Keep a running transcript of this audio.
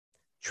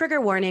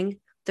Trigger warning.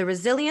 The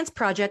Resilience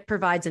Project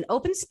provides an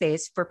open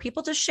space for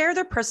people to share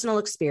their personal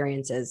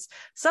experiences.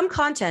 Some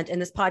content in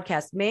this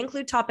podcast may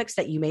include topics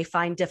that you may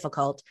find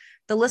difficult.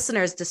 The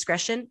listener's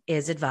discretion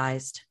is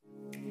advised.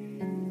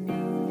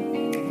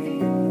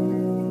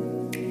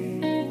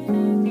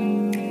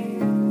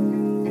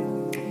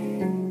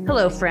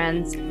 Hello,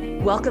 friends.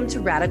 Welcome to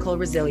Radical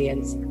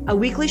Resilience, a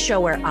weekly show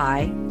where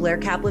I, Blair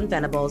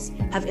Kaplan-Venables,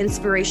 have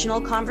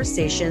inspirational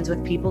conversations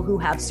with people who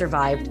have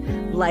survived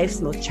life's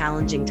most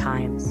challenging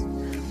times.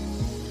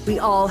 We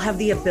all have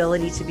the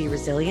ability to be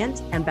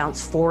resilient and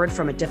bounce forward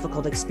from a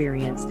difficult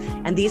experience,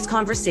 and these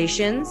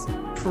conversations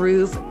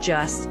prove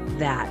just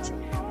that.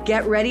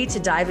 Get ready to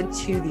dive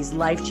into these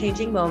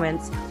life-changing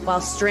moments while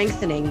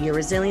strengthening your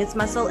resilience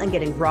muscle and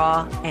getting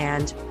raw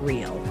and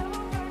real.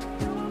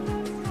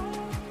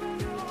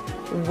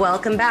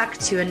 Welcome back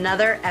to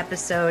another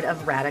episode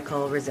of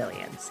Radical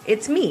Resilience.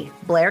 It's me,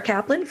 Blair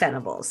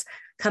Kaplan-Venables,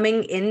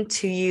 coming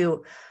into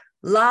you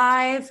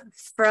live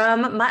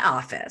from my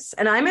office.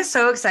 And I'm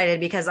so excited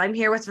because I'm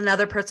here with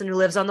another person who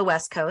lives on the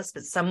West Coast,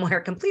 but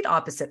somewhere complete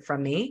opposite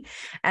from me.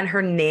 And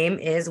her name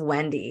is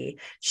Wendy.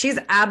 She's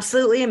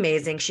absolutely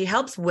amazing. She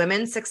helps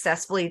women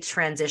successfully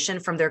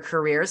transition from their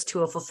careers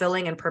to a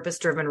fulfilling and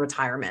purpose-driven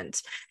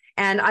retirement.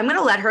 And I'm going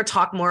to let her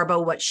talk more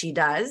about what she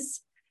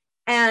does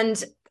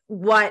and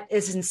what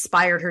has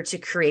inspired her to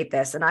create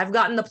this. And I've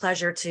gotten the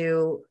pleasure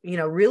to,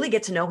 really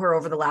get to know her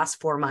over the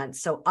last 4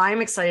 months. So I'm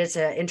excited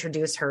to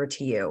introduce her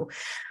to you.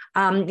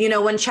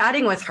 When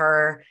chatting with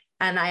her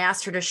and I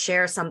asked her to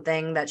share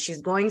something that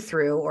she's going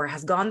through or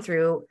has gone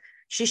through,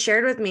 she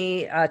shared with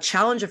me a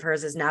challenge of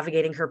hers is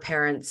navigating her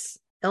parents'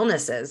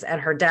 illnesses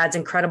and her dad's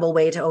incredible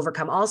way to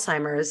overcome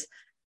Alzheimer's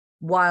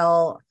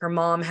while her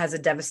mom has a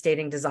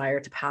devastating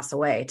desire to pass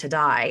away, to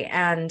die.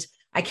 And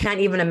I can't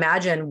even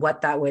imagine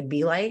what that would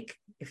be like.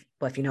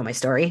 If you know my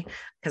story,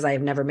 because I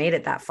have never made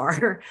it that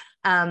far.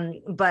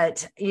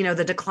 But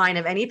the decline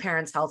of any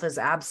parent's health is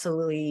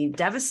absolutely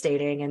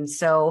devastating. And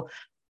so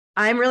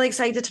I'm really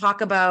excited to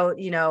talk about,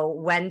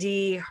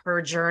 Wendy,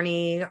 her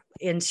journey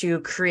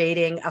into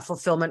creating a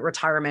fulfillment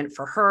retirement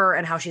for her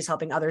and how she's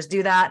helping others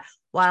do that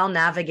while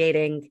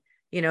navigating,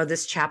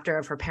 this chapter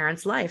of her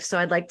parents' life. So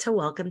I'd like to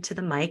welcome to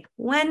the mic,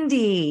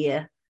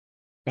 Wendy.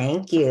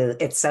 Thank you.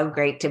 It's so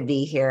great to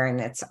be here,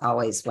 and it's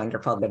always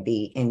wonderful to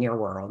be in your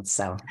world.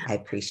 So I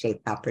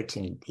appreciate the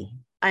opportunity.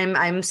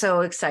 I'm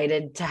so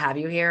excited to have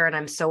you here, and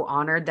I'm so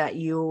honored that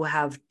you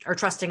are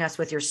trusting us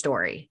with your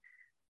story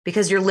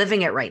because you're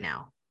living it right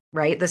now,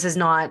 right? This is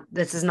not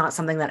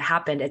something that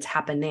happened. It's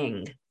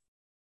happening.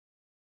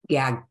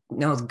 Yeah,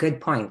 no,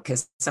 good point.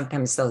 Because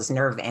sometimes those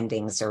nerve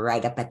endings are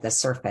right up at the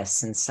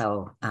surface, and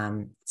so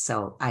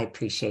I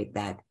appreciate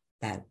that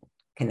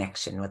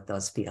connection with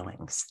those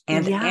feelings.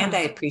 And I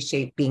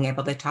appreciate being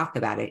able to talk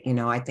about it.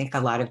 I think a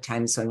lot of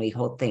times when we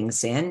hold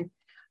things in,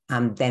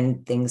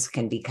 then things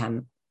can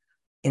become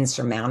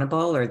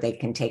insurmountable or they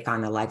can take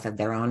on a life of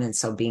their own. And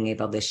so being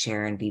able to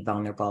share and be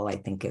vulnerable, I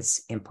think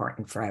is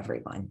important for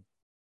everyone.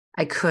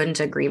 I couldn't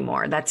agree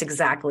more. That's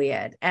exactly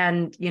it.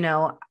 And,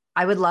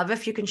 I would love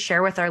if you can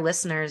share with our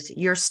listeners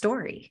your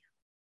story.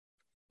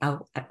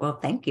 Oh, well,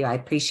 thank you. I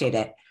appreciate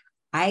it.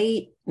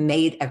 I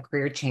made a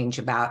career change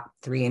about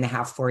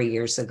 3.5, 4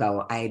 years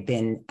ago. I had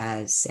been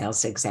a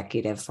sales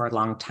executive for a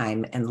long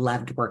time and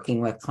loved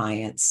working with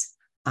clients,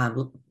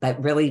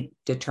 but really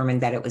determined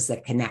that it was the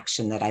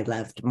connection that I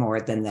loved more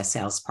than the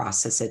sales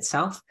process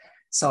itself.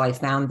 So I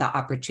found the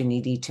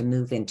opportunity to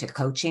move into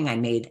coaching. I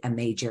made a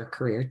major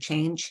career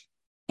change.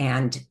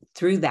 And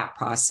through that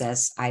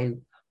process, I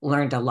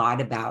learned a lot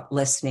about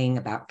listening,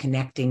 about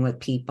connecting with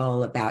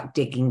people, about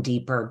digging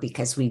deeper,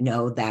 because we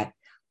know that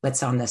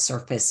what's on the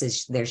surface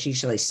is there's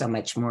usually so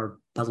much more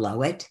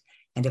below it.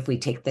 And if we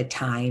take the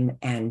time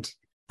and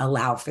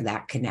allow for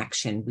that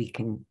connection, we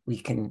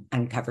can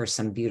uncover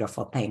some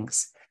beautiful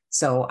things.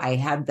 So I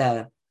had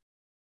the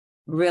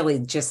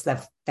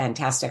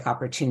fantastic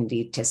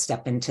opportunity to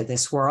step into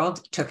this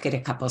world, took it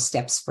a couple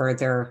steps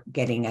further,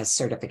 getting a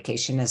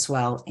certification as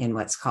well in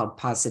what's called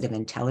positive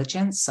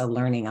intelligence. So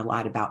learning a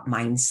lot about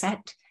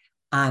mindset,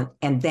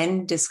 and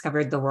then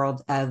discovered the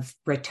world of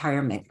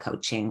retirement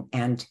coaching.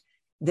 And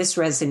this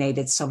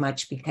resonated so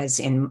much because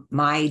in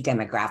my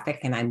demographic,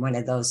 and I'm one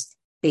of those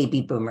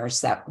baby boomers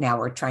that now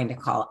we're trying to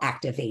call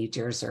active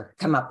agers or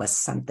come up with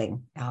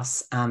something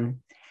else,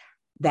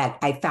 that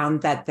I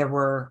found that there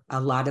were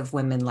a lot of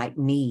women like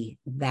me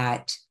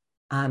that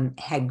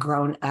had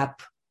grown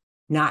up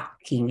not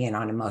keying in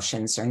on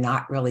emotions or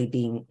not really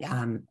being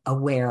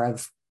aware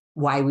of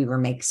why we were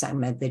making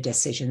some of the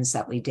decisions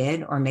that we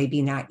did, or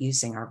maybe not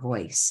using our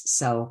voice.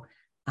 So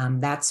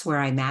that's where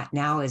I'm at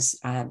now is,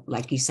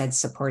 like you said,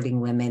 supporting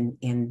women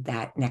in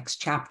that next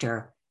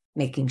chapter,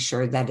 making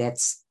sure that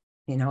it's,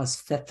 as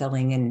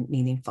fulfilling and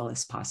meaningful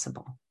as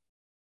possible.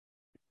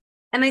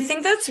 And I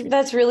think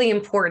that's really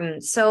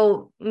important.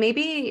 So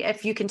maybe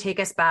if you can take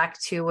us back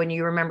to when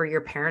you remember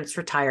your parents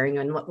retiring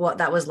and what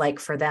that was like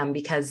for them,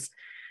 because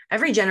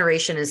every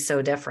generation is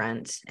so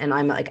different. And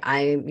I'm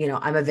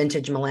a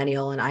vintage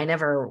millennial, and I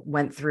never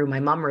went through my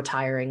mom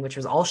retiring, which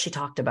was all she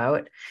talked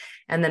about.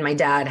 And then my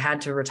dad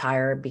had to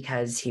retire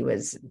because he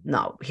was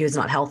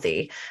not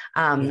healthy.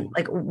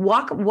 Like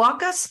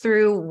walk us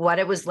through what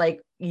it was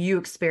like you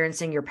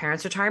experiencing your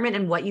parents' retirement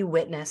and what you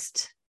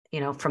witnessed,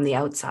 from the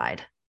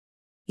outside.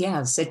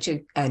 Yeah, such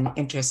an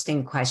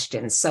interesting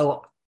question.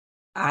 So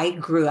I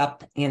grew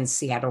up in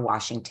Seattle,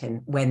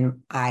 Washington.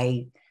 When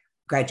I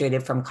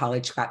graduated from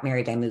college, got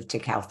married, I moved to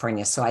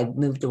California. So I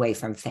moved away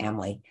from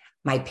family.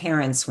 My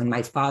parents, when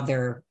my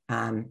father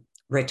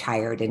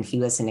retired and he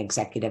was an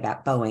executive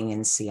at Boeing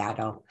in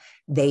Seattle,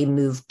 they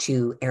moved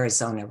to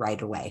Arizona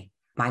right away.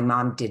 My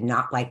mom did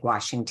not like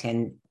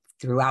Washington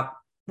throughout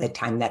the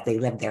time that they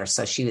lived there.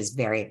 So she was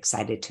very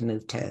excited to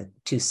move to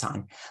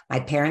Tucson. My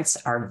parents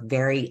are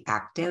very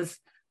active,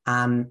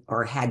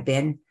 or had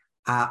been,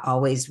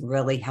 always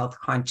really health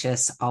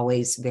conscious,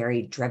 always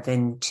very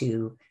driven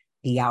to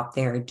be out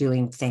there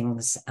doing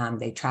things.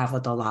 They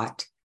traveled a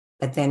lot.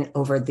 But then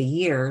over the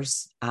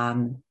years,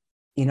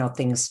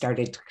 things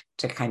started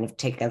to kind of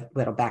take a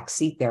little back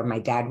seat there. My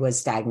dad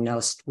was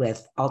diagnosed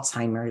with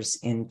Alzheimer's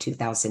in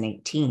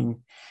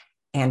 2018.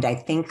 And I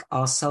think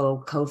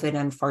also COVID,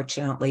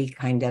 unfortunately,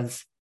 kind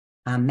of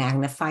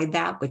magnified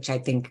that, which I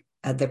think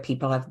other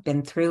people have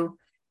been through.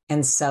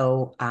 And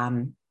so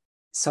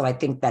I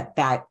think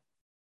that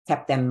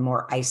kept them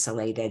more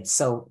isolated.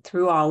 So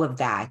through all of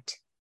that,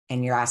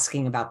 and you're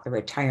asking about the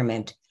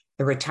retirement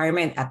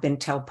up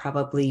until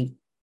probably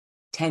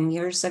 10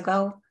 years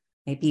ago,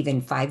 maybe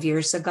even 5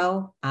 years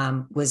ago,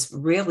 was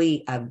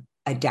really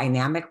a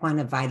dynamic one,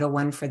 a vital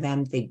one for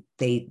them.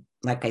 They,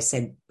 like I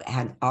said,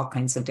 had all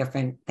kinds of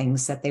different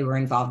things that they were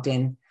involved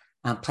in,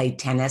 played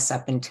tennis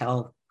up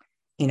until,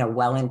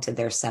 well into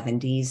their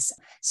 70s.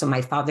 So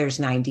my father's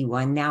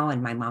 91 now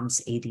and my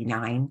mom's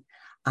 89.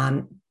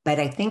 But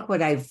I think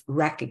what I've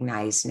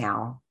recognized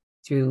now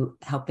through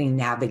helping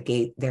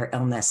navigate their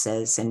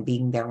illnesses and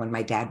being there when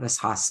my dad was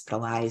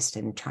hospitalized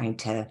and trying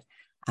to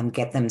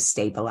get them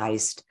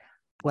stabilized,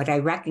 what I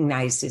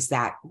recognized is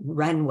that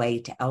runway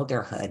to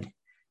elderhood,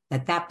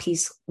 that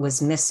piece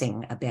was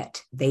missing a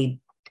bit. They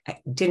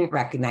didn't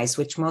recognize,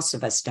 which most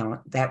of us don't,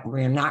 that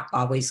we're not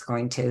always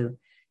going to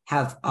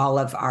have all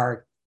of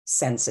our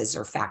senses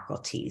or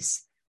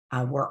faculties.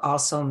 We're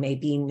also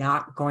maybe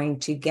not going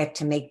to get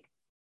to make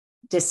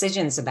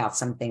decisions about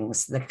some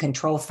things. The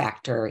control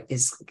factor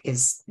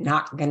is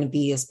not going to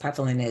be as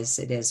prevalent as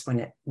it is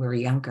when we're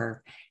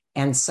younger.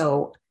 And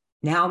so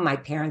now my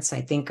parents,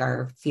 I think,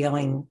 are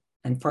feeling,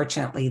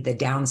 unfortunately, the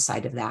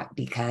downside of that,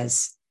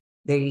 because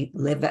they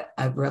live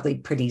a really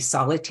pretty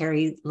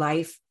solitary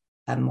life,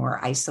 a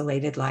more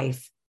isolated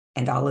life,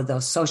 and all of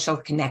those social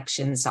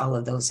connections, all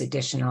of those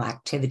additional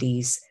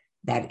activities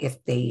that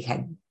if they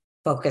had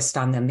focused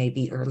on them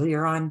maybe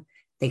earlier on,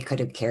 they could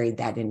have carried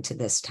that into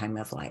this time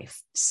of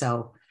life.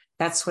 So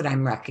that's what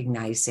I'm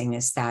recognizing,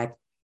 is that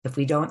if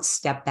we don't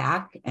step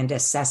back and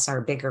assess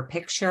our bigger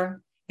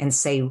picture and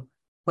say,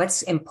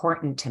 what's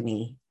important to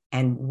me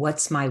and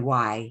what's my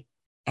why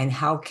and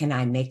how can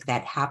I make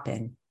that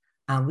happen,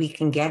 we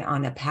can get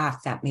on a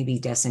path that maybe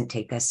doesn't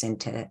take us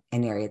into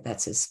an area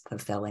that's as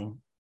fulfilling.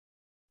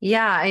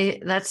 Yeah,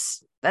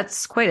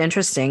 that's quite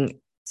interesting.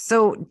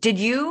 So did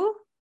you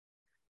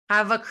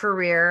have a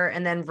career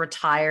and then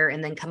retire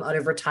and then come out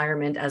of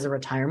retirement as a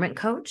retirement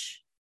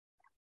coach?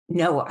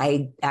 No,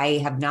 I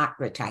have not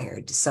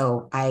retired.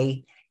 So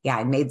I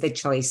made the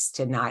choice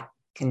to not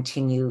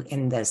continue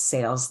in the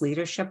sales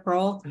leadership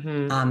role,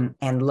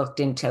 and looked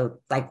into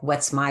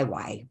what's my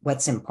why,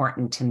 what's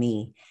important to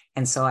me.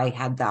 And so I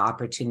had the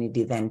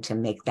opportunity then to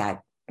make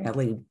that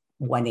really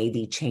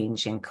 180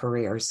 change in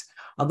careers.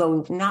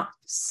 Although not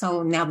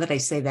so, now that I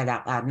say that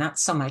out loud, not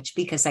so much,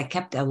 because I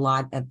kept a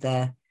lot of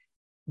the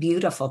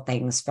beautiful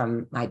things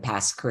from my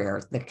past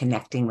career, the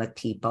connecting with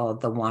people,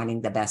 the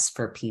wanting the best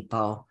for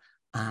people.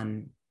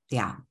 And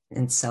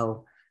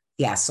so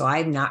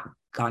I've not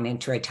gone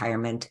into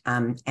retirement.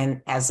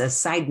 And as a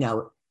side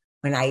note,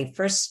 when I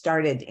first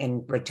started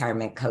in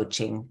retirement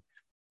coaching,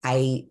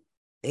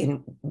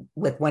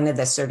 with one of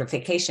the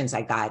certifications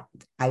I got,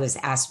 I was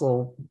asked,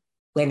 well,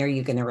 when are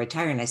you going to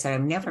retire? And I said,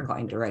 I'm never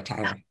going to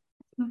retire.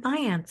 My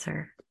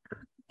answer.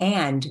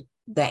 And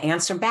the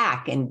answer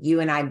back, and you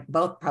and I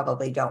both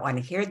probably don't want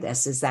to hear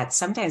this, is that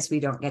sometimes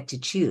we don't get to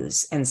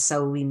choose. And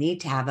so we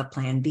need to have a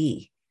plan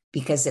B,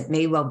 because it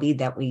may well be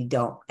that we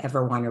don't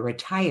ever want to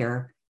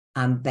retire,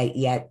 but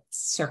yet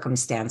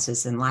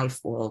circumstances in life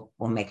will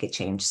make a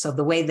change. So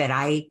the way that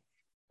I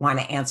want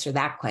to answer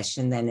that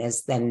question then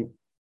is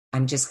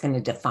I'm just going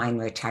to define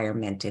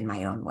retirement in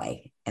my own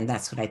way. And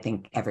that's what I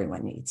think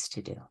everyone needs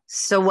to do.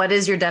 So what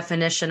is your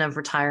definition of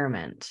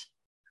retirement?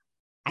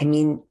 I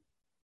mean,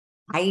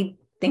 I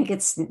think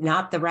it's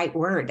not the right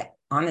word,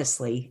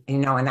 honestly,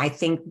 and I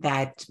think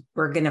that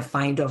we're going to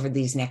find over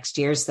these next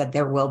years that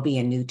there will be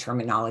a new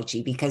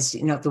terminology, because,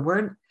 the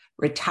word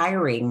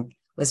retiring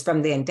was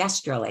from the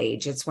industrial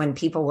age. It's when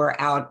people were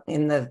out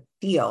in the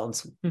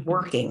fields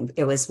working.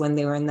 It was when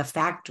they were in the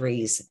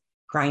factories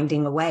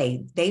grinding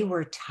away. They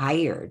were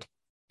tired.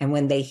 And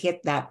when they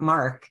hit that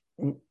mark,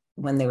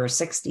 when they were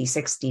 60,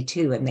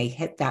 62, and they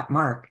hit that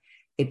mark,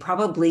 they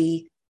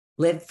probably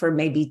lived for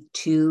maybe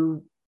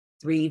 2,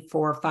 3,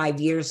 4,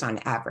 5 years on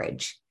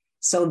average.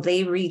 So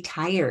they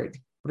retired.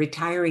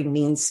 Retiring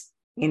means,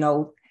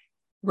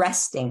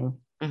 resting.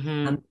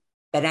 Mm-hmm.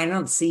 But I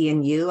don't see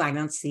in you, I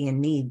don't see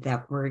in me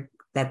that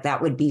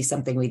would be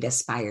something we'd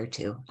aspire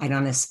to. I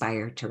don't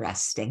aspire to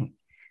resting.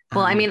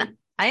 Well, I mean,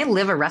 I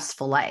live a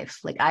restful life.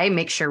 Like I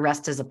make sure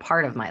rest is a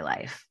part of my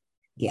life.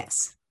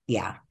 Yes.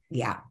 Yeah.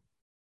 Yeah.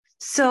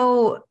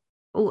 So,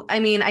 I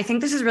mean, I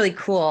think this is really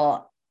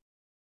cool.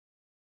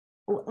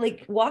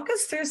 Like walk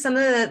us through some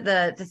of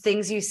the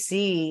things you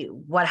see,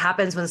 what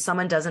happens when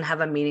someone doesn't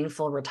have a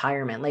meaningful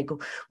retirement. Like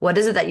what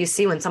is it that you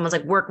see when someone's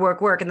like work work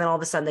work and then all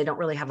of a sudden they don't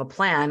really have a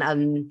plan,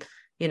 and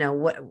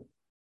what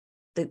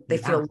they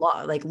feel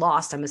like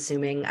lost, I'm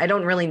assuming. I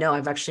don't really know,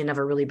 I've actually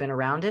never really been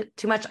around it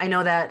too much. I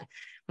know that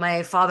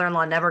my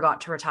father-in-law never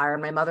got to retire,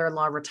 and my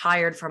mother-in-law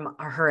retired from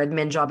her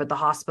admin job at the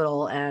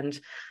hospital, and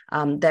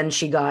then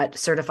she got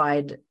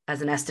certified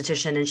as an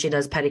esthetician, and she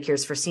does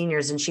pedicures for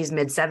seniors, and she's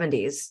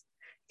mid-70s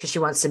because she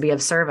wants to be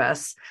of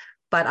service.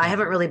 But I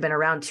haven't really been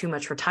around too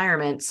much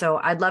retirement. So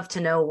I'd love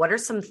to know, what are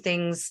some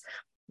things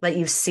that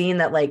you've seen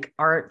that like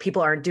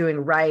people aren't doing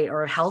right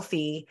or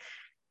healthy?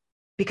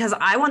 Because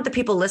I want the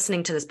people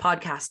listening to this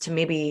podcast to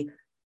maybe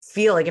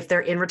feel like if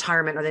they're in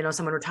retirement or they know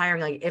someone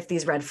retiring, like if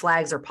these red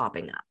flags are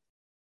popping up.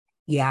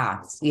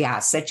 Yeah. Yeah.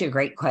 Such a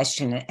great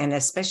question. And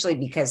especially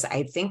because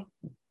I think,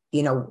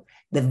 the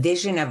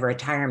vision of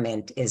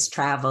retirement is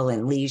travel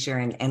and leisure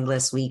and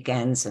endless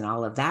weekends and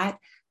all of that.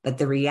 But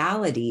the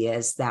reality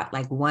is that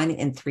like 1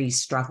 in 3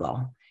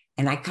 struggle.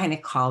 And I kind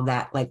of call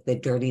that like the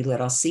dirty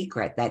little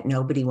secret that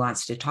nobody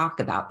wants to talk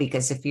about.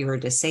 Because if you were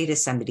to say to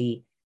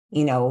somebody,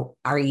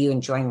 are you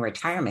enjoying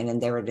retirement? And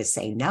they were to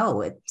say,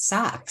 no, it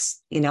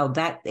sucks.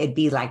 That it'd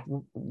be like,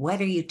 what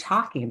are you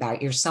talking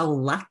about? You're so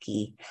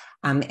lucky.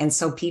 And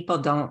so people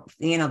don't,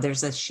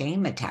 there's a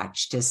shame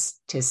attached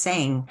to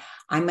saying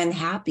I'm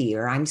unhappy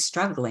or I'm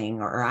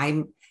struggling or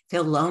I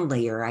feel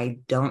lonely or I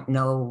don't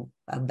know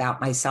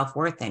about my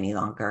self-worth any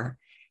longer.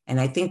 And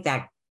I think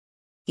that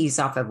keys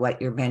off of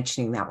what you're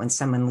mentioning, that when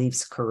someone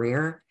leaves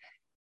career,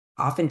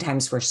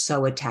 oftentimes we're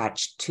so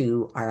attached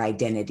to our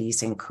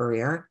identities in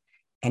career.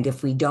 And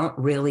if we don't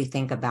really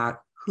think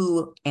about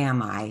who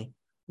am I,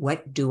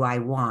 what do I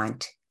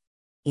want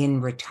in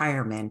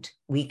retirement,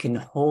 we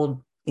can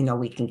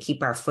we can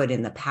keep our foot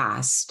in the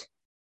past,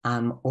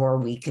 or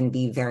we can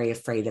be very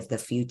afraid of the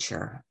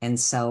future. And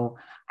so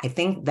I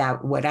think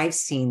that what I've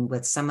seen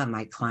with some of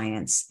my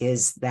clients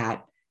is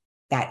that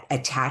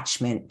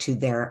attachment to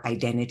their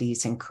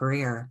identities and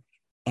career,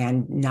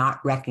 and not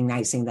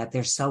recognizing that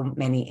there's so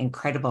many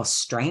incredible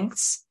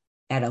strengths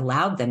that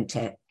allowed them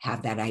to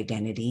have that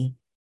identity.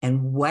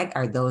 And what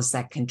are those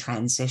that can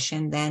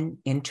transition then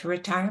into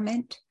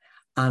retirement,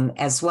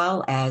 as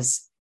well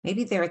as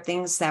maybe there are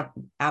things that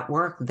at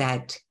work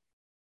that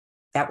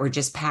were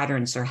just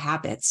patterns or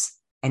habits.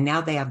 And now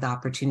they have the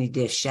opportunity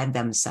to shed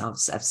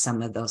themselves of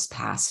some of those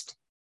past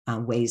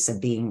ways of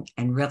being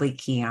and really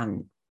key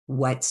on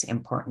what's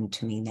important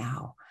to me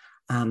now.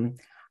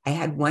 I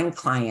had one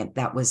client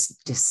that was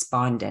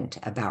despondent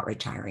about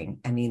retiring.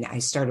 I mean, I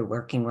started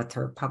working with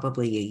her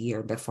probably a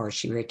year before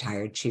she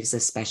retired. She was a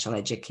special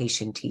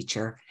education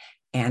teacher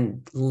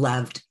and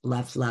loved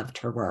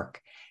her work.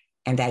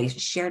 And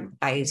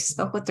I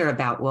spoke with her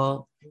about,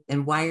 well,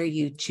 then why are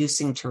you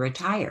choosing to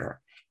retire?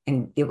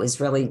 And it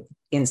was really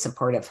in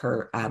support of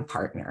her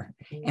partner.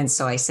 And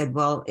so I said,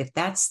 well, if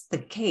that's the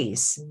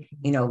case,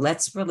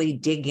 let's really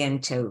dig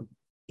into,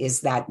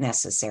 is that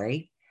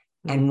necessary?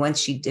 And once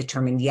she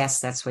determined,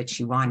 yes, that's what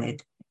she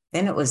wanted,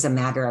 then it was a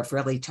matter of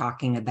really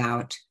talking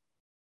about,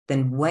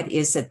 then what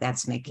is it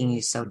that's making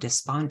you so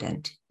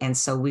despondent? And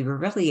so we were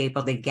really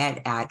able to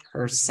get at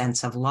her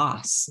sense of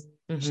loss.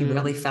 Mm-hmm. She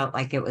really felt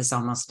like it was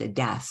almost a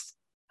death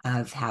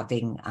of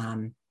having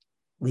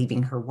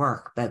leaving her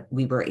work. But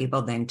we were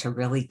able then to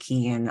really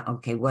key in,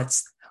 okay,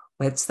 what's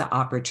the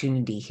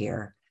opportunity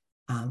here?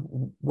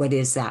 What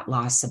is that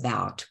loss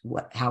about?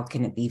 How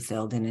can it be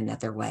filled in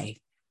another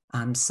way?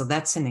 So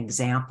that's an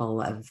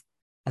example of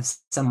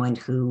someone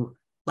who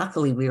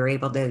luckily we were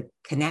able to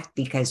connect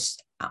because,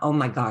 oh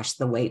my gosh,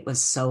 the weight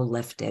was so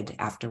lifted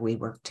after we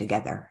worked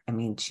together. I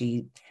mean,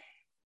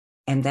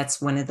 and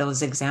that's one of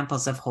those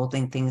examples of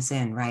holding things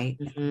in, right?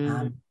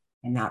 Mm-hmm.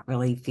 And not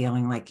really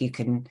feeling like you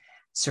can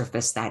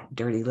surface that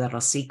dirty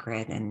little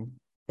secret and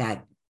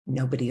that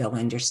nobody will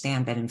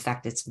understand. But in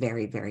fact, it's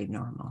very, very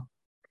normal.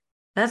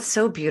 That's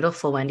so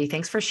beautiful, Wendy.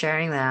 Thanks for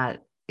sharing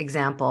that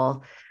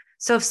example.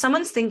 So if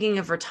someone's thinking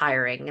of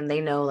retiring and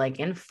they know like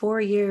in 4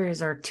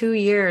 years or 2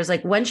 years,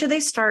 like when should they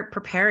start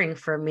preparing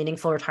for a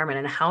meaningful retirement,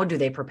 and how do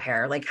they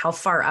prepare? Like how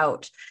far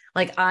out?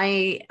 Like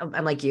I'm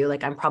like you,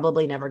 like I'm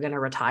probably never going to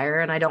retire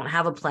and I don't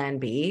have a plan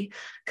B,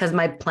 because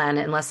my plan,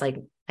 unless like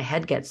my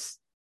head gets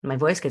my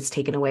voice gets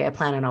taken away. I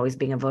plan on always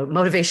being a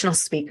motivational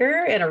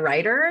speaker and a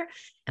writer.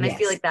 And I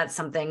feel Yes. like that's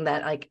something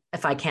that, like,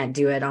 if I can't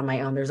do it on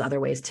my own, there's other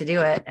ways to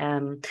do it.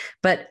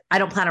 But I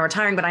don't plan on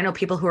retiring, but I know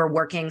people who are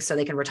working so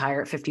they can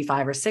retire at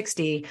 55 or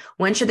 60.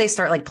 When should they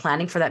start like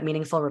planning for that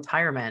meaningful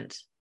retirement?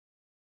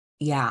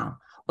 Yeah.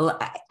 Well,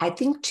 I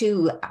think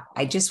too,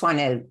 I just want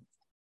to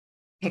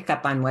pick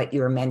up on what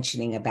you were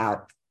mentioning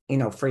about,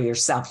 for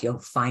yourself, you'll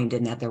find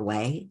another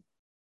way.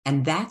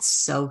 And that's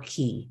so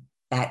key.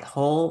 That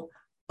whole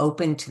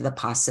open to the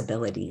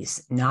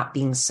possibilities, not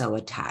being so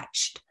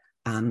attached,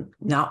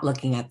 not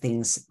looking at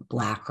things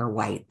black or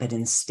white, but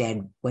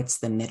instead, what's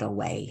the middle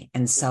way?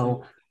 And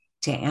so,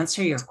 to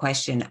answer your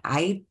question,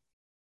 I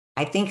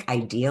think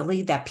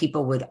ideally that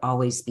people would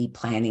always be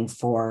planning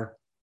for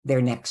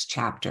their next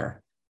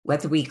chapter,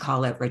 whether we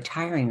call it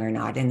retiring or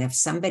not. And if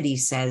somebody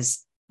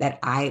says that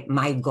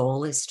my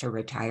goal is to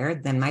retire,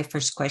 then my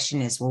first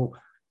question is, well,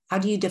 how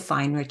do you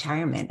define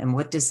retirement and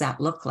what does that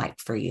look like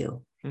for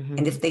you? Mm-hmm.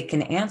 And if they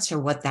can answer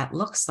what that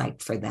looks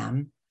like for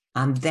them,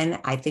 then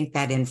I think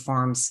that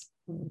informs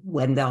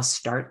when they'll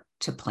start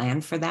to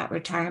plan for that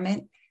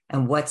retirement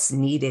and what's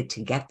needed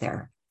to get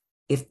there.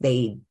 If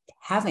they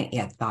haven't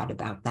yet thought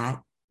about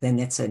that, then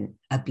it's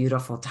a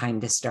beautiful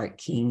time to start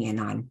keying in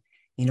on,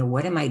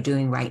 what am I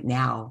doing right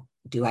now?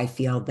 Do I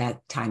feel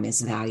that time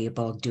is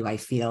valuable? Do I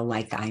feel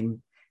like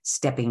I'm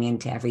stepping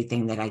into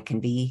everything that I can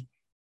be?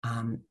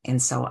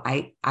 And so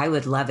I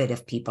would love it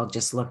if people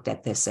just looked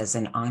at this as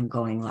an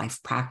ongoing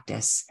life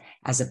practice,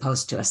 as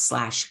opposed to a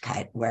slash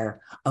cut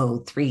where,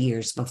 3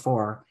 years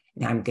before,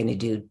 now I'm going to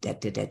do da,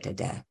 da, da, da,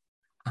 da.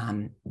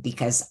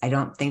 Because I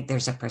don't think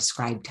there's a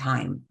prescribed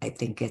time. I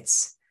think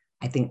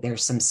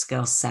there's some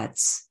skill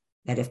sets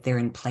that if they're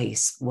in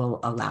place will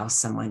allow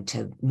someone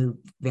to move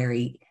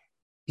very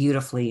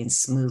beautifully and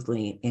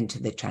smoothly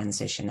into the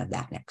transition of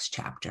that next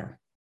chapter.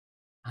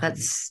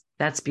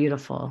 That's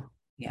beautiful.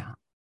 Yeah.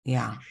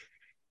 Yeah.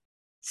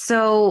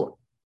 So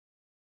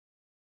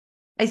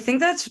I think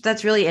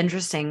that's really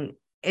interesting.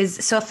 If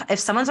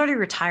someone's already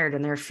retired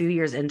and they're a few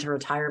years into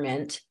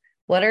retirement,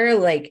 what are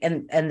like,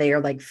 and they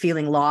are like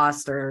feeling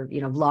lost or,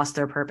 lost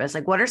their purpose,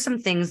 like what are some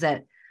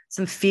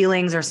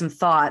feelings or some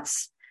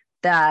thoughts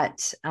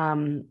that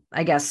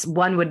I guess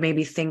one would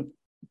maybe think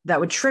that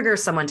would trigger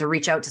someone to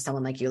reach out to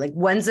someone like you? Like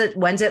when's it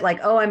like,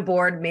 oh, I'm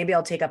bored, maybe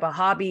I'll take up a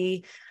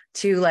hobby,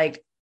 to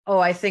like, oh,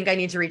 I think I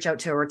need to reach out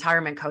to a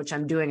retirement coach,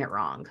 I'm doing it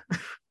wrong?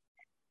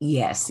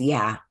 Yes.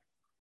 Yeah.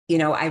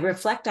 I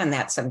reflect on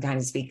that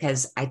sometimes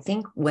because I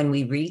think when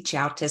we reach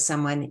out to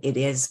someone, it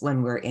is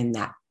when we're in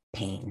that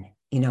pain,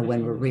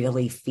 when we're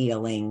really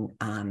feeling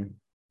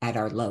at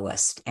our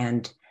lowest.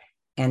 And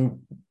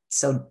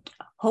so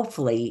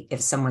hopefully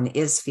if someone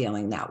is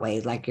feeling that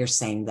way, like you're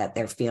saying that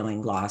they're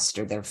feeling lost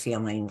or they're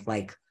feeling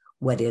like,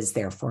 what is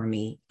there for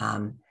me?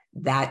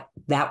 That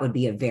would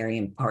be a very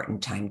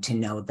important time to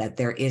know that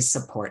there is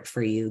support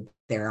for you.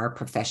 There are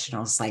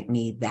professionals like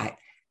me that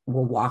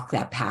will walk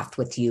that path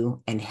with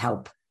you and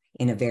help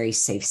in a very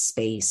safe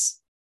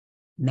space,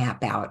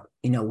 map out,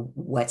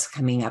 what's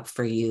coming up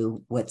for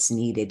you, what's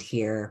needed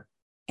here,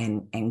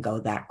 and go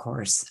that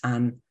course.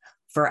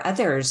 For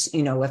others,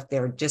 if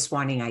they're just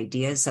wanting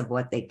ideas of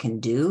what they can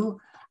do,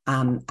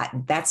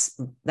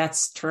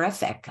 that's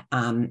terrific,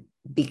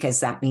 because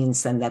that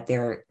means then that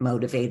they're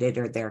motivated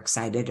or they're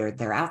excited or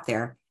they're out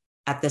there.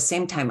 At the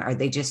same time, are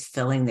they just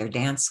filling their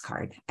dance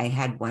card? I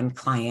had one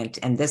client,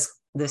 and this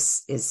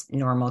is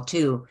normal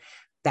too,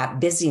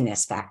 that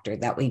busyness factor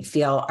that we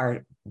feel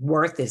our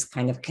worth is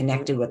kind of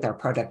connected with our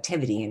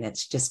productivity. And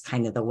it's just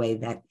kind of the way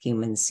that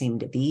humans seem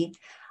to be.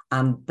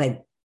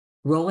 But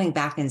rolling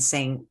back and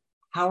saying,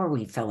 how are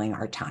we filling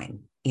our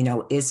time?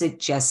 Is it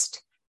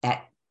just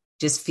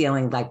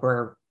feeling like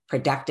we're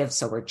productive,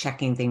 so we're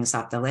checking things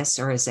off the list,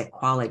 or is it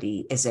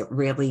quality? Is it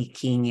really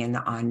keying in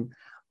on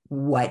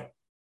what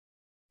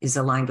is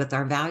aligned with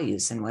our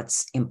values and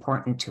what's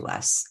important to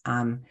us?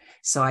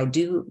 So I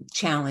do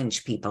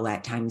challenge people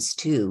at times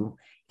too,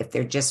 if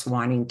they're just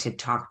wanting to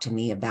talk to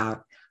me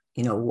about,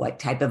 what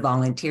type of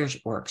volunteer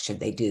work should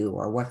they do,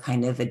 or what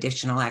kind of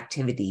additional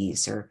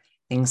activities or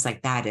things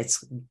like that.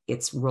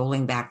 It's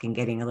rolling back and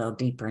getting a little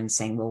deeper and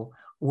saying, well,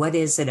 what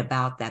is it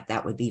about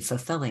that would be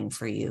fulfilling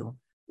for you?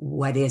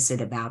 What is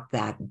it about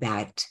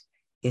that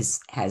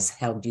has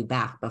held you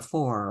back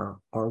before,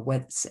 or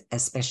what's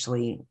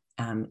especially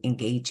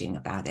engaging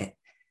about it?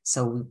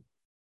 So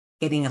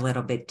getting a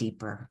little bit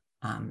deeper,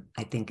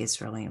 I think is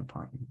really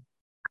important.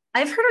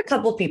 I've heard a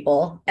couple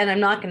people, and I'm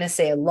not going to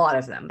say a lot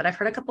of them, but I've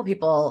heard a couple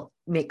people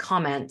make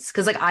comments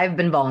because, like, I've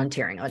been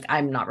volunteering. Like,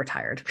 I'm not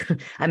retired.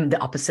 I'm the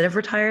opposite of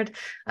retired.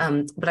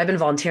 But I've been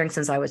volunteering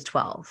since I was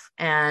 12.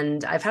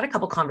 And I've had a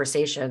couple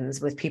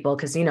conversations with people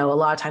because, a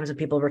lot of times when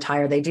people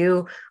retire, they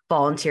do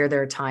volunteer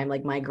their time.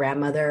 Like my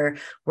grandmother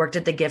worked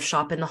at the gift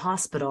shop in the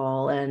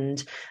hospital,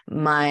 and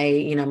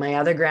my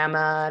other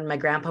grandma and my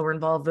grandpa were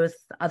involved with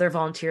other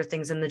volunteer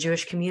things in the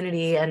Jewish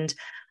community. And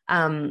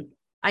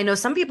I know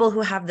some people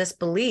who have this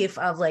belief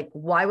of like,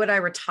 why would I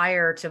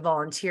retire to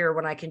volunteer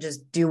when I can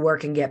just do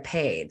work and get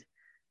paid?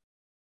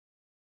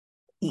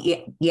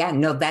 Yeah,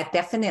 no, that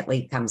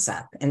definitely comes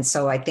up. And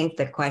so I think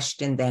the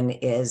question then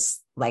is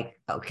like,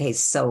 okay,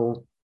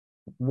 so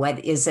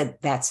what is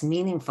it that's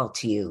meaningful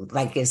to you?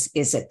 Like, is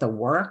it the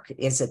work?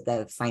 Is it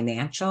the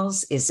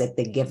financials? Is it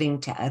the giving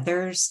to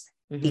others?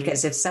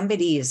 Because if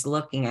somebody is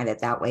looking at it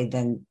that way,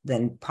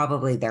 then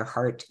probably their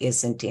heart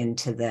isn't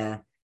into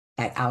that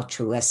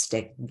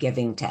altruistic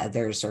giving to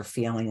others or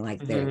feeling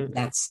like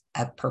that's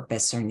a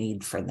purpose or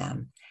need for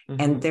them.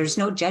 And there's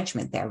no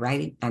judgment there,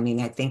 right? I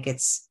mean, I think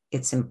it's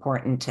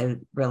important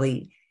to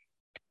really,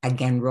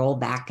 again, roll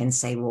back and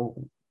say, well,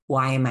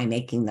 why am I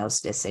making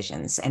those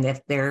decisions? And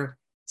if their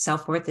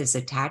self-worth is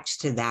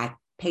attached to that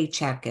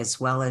paycheck as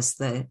well as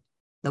the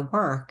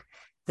work,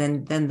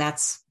 then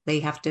that's,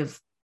 they have to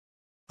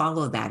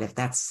follow that if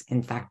that's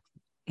in fact,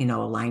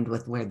 aligned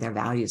with where their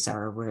values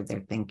are or where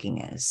their thinking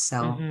is.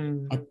 So,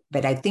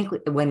 but I think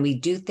when we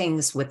do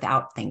things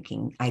without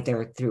thinking,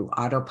 either through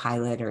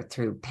autopilot or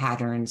through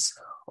patterns,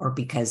 or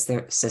because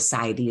their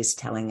society is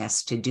telling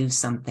us to do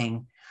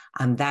something,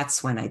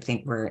 that's when I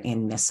think we're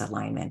in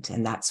misalignment.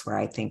 And that's where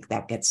I think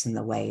that gets in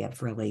the way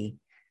of really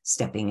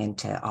stepping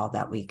into all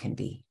that we can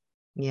be.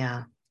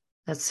 Yeah.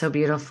 That's so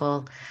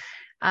beautiful.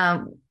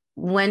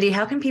 Wendy,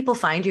 how can people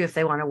find you if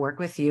they want to work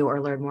with you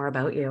or learn more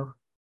about you?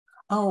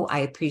 Oh, I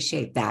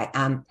appreciate that.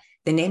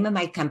 The name of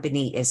my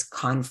company is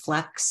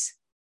Conflux,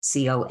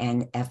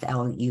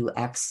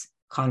 Conflux,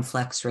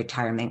 Conflux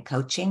Retirement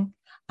Coaching.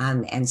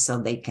 And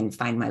so they can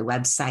find my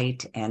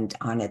website, and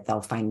on it,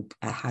 they'll find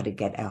how to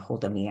get a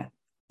hold of me,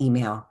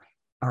 email,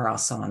 or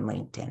also on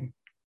LinkedIn.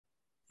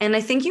 And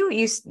I think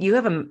you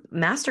have a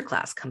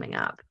masterclass coming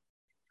up.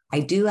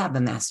 I do have a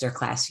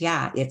masterclass.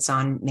 Yeah, it's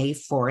on May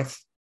 4th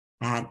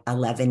at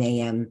 11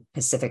 a.m.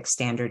 Pacific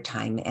Standard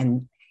Time.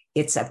 And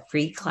it's a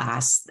free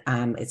class.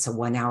 It's a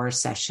 1-hour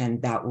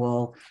session that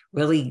will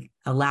really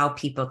allow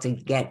people to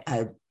get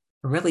a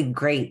really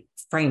great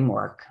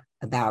framework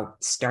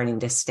about starting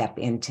to step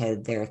into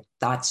their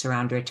thoughts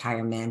around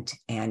retirement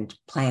and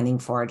planning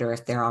for it, or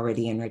if they're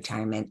already in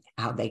retirement,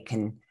 how they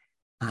can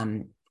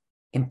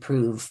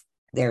improve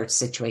their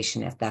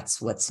situation if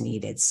that's what's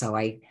needed. So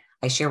I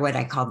share what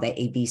I call the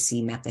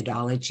ABC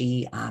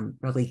methodology,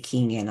 really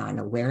keying in on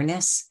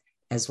awareness,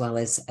 as well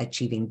as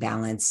achieving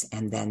balance,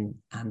 and then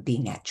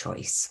being at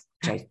choice,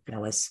 which I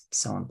feel is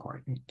so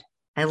important.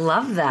 I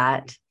love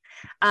that.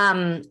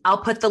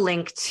 I'll put the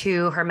link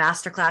to her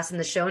masterclass in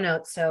the show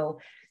notes.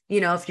 So,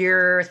 if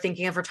you're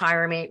thinking of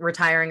retiring,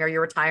 or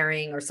you're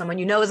retiring, or someone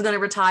is going to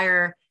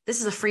retire,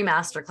 this is a free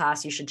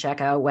masterclass you should check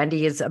out.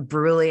 Wendy is a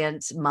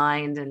brilliant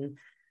mind, and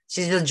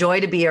she's a joy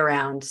to be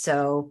around.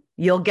 So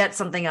you'll get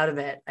something out of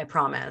it, I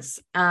promise.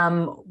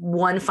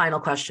 One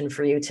final question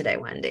for you today,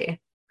 Wendy.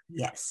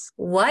 Yes.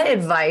 What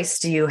advice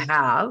do you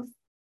have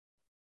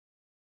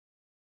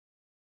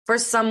for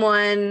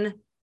someone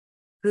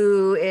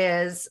who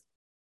is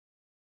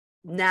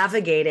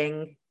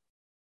navigating,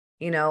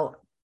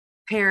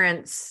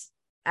 parents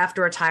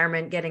after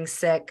retirement getting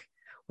sick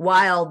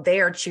while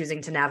they are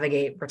choosing to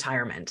navigate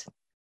retirement?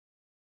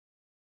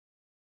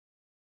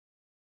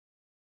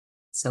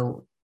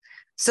 So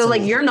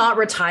like, you're not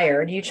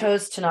retired, you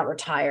chose to not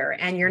retire,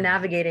 and you're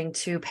navigating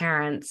two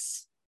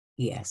parents.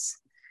 Yes.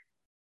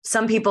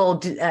 Some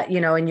people,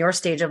 in your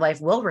stage of life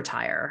will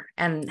retire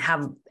and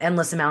have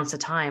endless amounts of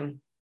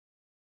time.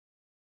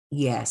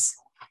 Yes.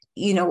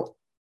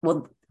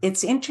 Well,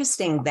 it's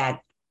interesting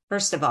that,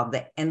 first of all,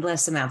 the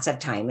endless amounts of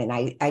time. And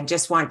I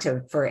just want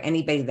to, for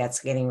anybody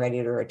that's getting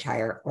ready to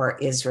retire or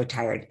is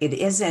retired, it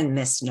is a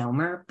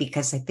misnomer,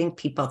 because I think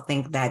people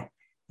think that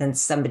then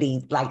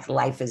somebody like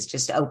life is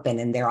just open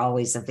and they're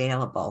always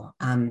available.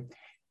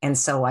 And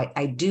so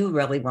I do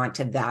really want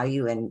to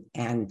value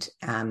and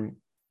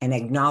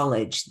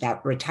acknowledge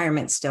that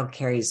retirement still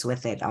carries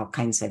with it all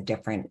kinds of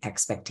different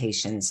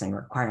expectations and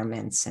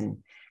requirements and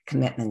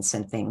commitments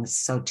and things.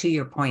 So to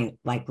your point,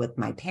 like with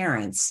my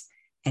parents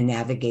and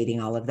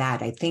navigating all of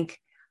that, I think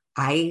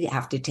I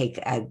have to take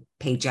a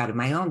page out of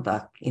my own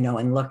book,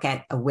 and look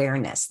at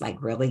awareness,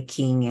 like really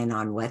keying in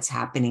on what's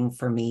happening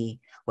for me,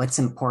 what's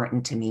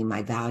important to me,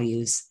 my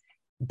values,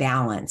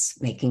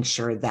 balance, making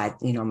sure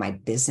that, my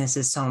business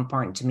is so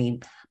important to me,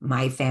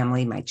 my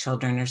family, my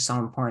children are so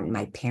important,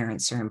 my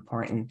parents are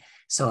important.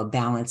 So a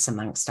balance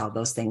amongst all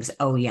those things.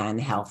 Oh yeah, and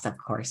health, of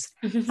course.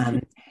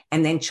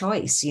 And then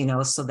choice,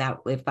 so that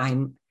if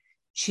I'm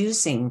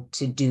choosing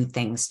to do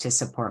things to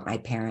support my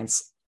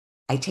parents,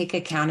 I take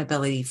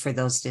accountability for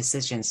those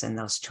decisions and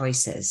those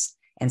choices.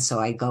 And so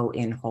I go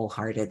in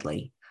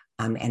wholeheartedly.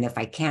 And if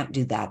I can't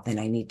do that, then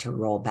I need to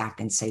roll back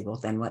and say, well,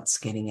 then what's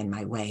getting in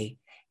my way?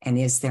 And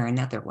is there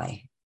another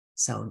way?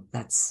 So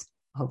that's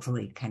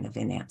hopefully kind of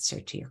an answer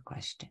to your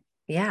question.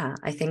 Yeah,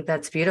 I think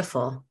that's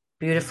beautiful.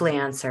 Beautifully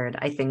answered.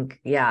 I think,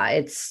 yeah,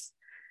 it's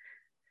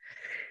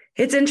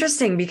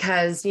interesting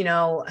because,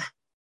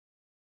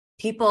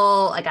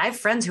 people, like, I have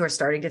friends who are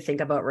starting to think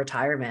about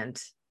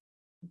retirement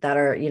that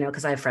are,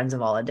 because I have friends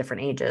of all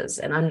different ages,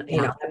 and I'm,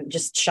 I'm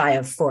just shy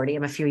of 40.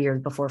 I'm a few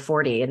years before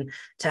 40. And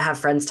to have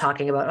friends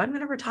talking about, I'm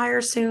going to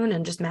retire soon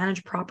and just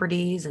manage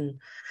properties and,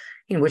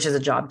 which is a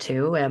job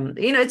too.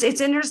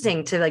 It's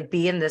interesting to like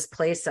be in this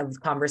place of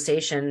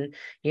conversation,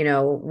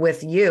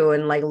 with you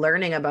and like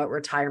learning about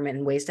retirement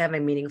and ways to have a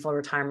meaningful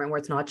retirement where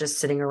it's not just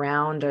sitting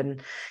around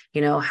and,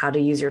 how to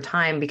use your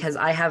time, because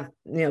I have,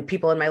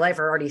 people in my life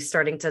are already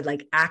starting to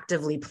like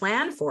actively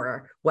plan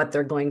for what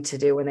they're going to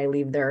do when they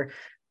leave their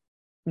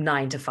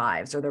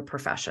 9-to-5s or their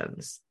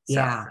professions. So.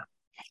 Yeah.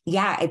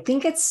 Yeah. I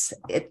think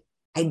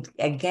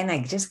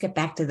I just get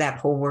back to that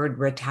whole word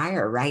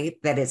retire, right?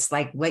 That it's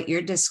like what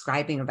you're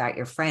describing about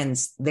your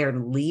friends, they're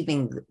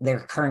leaving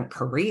their current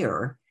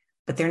career,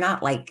 but they're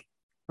not like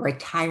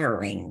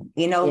retiring,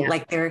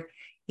 like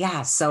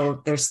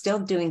so they're still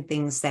doing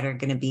things that are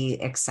going to be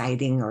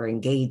exciting or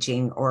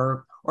engaging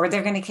or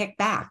they're going to kick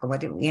back or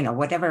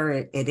whatever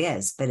it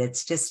is. But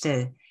it's just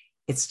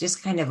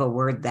kind of a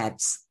word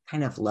that's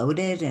kind of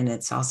loaded, and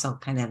it's also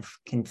kind of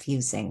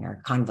confusing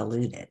or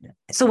convoluted.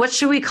 So what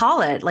should we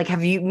call it? Like,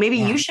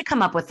 you should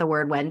come up with the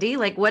word, Wendy.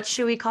 Like, what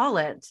should we call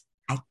it?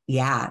 I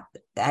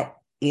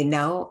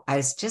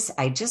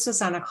just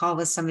was on a call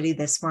with somebody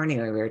this morning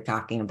where we were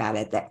talking about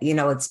it, that,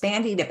 it's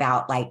bandied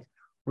about like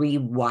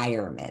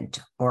rewirement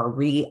or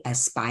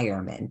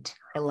re-aspirement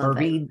or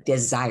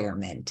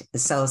redesirement.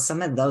 So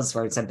some of those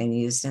words have been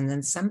used. And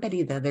then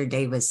somebody the other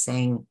day was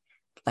saying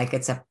like,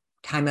 it's a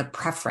time of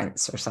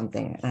preference or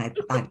something. And I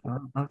thought,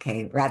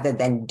 okay, rather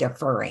than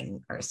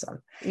deferring or something.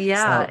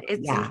 Yeah, so,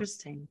 it's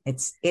interesting.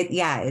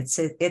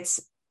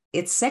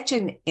 It's such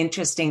an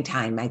interesting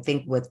time. I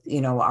think with,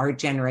 our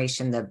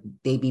generation, the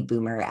baby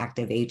boomer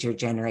active ager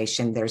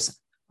generation, there's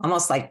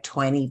almost like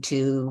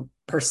 22%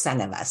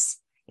 of us,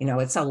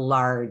 it's a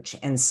large.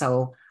 And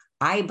so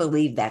I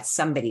believe that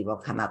somebody will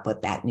come up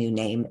with that new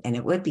name, and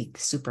it would be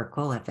super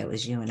cool if it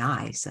was you and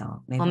I.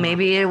 So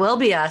maybe it will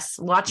be us.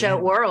 Watch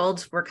out,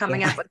 world. We're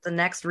coming up with the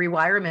next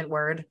rewirement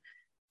word.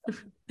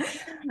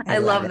 I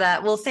love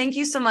that. Well, thank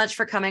you so much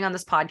for coming on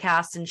this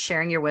podcast and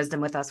sharing your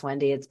wisdom with us,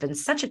 Wendy. It's been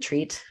such a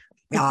treat.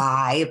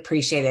 I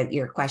appreciate it.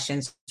 Your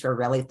questions were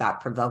really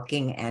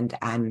thought-provoking, and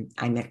I'm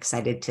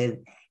excited to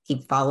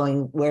keep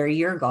following where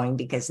you're going,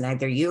 because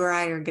neither you or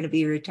I are going to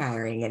be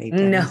retiring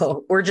anytime.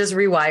 No, we're just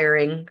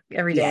rewiring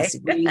every day. Yes,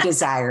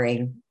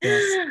 redesiring.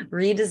 Yes.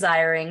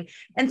 Redesiring.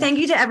 And thank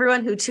you to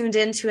everyone who tuned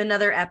in to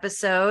another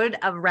episode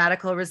of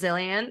Radical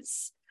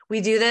Resilience.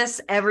 We do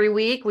this every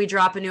week. We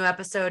drop a new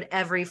episode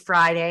every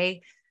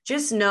Friday.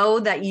 Just know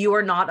that you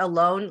are not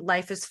alone.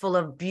 Life is full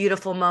of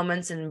beautiful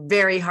moments and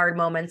very hard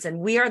moments. And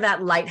we are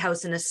that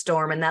lighthouse in a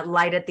storm and that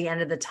light at the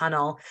end of the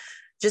tunnel.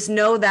 Just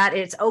know that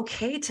it's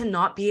okay to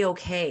not be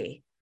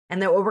okay,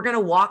 and that we're going to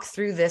walk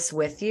through this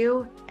with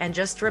you. And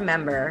just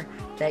remember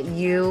that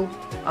you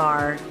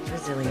are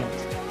resilient.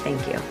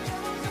 Thank you.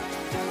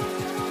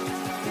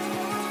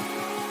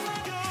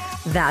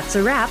 That's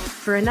a wrap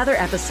for another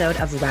episode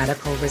of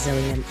Radical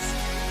Resilience.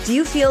 Do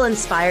you feel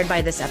inspired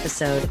by this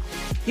episode?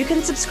 You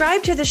can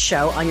subscribe to the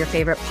show on your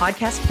favorite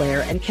podcast player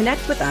and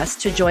connect with us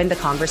to join the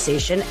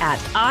conversation at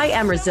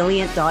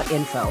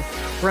IamResilient.info.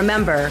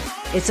 Remember,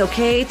 it's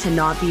okay to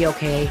not be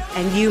okay,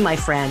 and you, my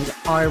friend,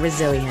 are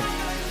resilient.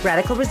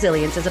 Radical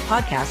Resilience is a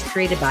podcast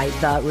created by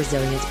The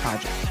Resilience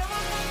Project.